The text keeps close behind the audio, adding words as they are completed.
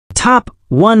Top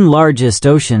 1 largest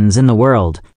oceans in the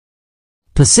world.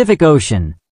 Pacific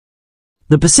Ocean.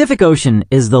 The Pacific Ocean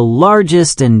is the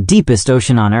largest and deepest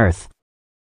ocean on Earth.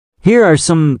 Here are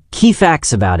some key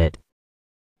facts about it.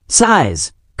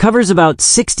 Size: covers about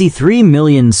 63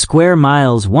 million square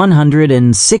miles,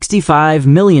 165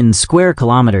 million square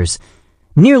kilometers,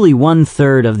 nearly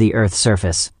 1/3 of the Earth's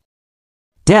surface.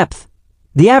 Depth: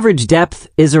 the average depth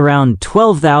is around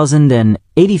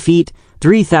 12,080 feet,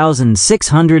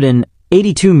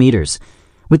 3,682 meters,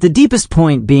 with the deepest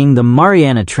point being the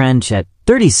Mariana Trench at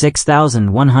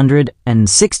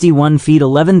 36,161 feet,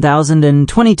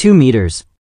 11,022 meters.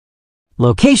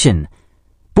 Location: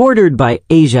 bordered by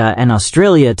Asia and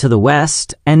Australia to the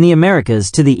west and the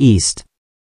Americas to the east.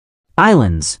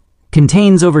 Islands: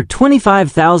 contains over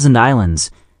 25,000 islands,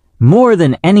 more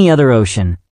than any other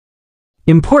ocean.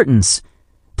 Importance: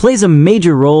 plays a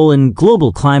major role in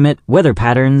global climate, weather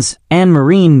patterns, and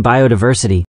marine biodiversity.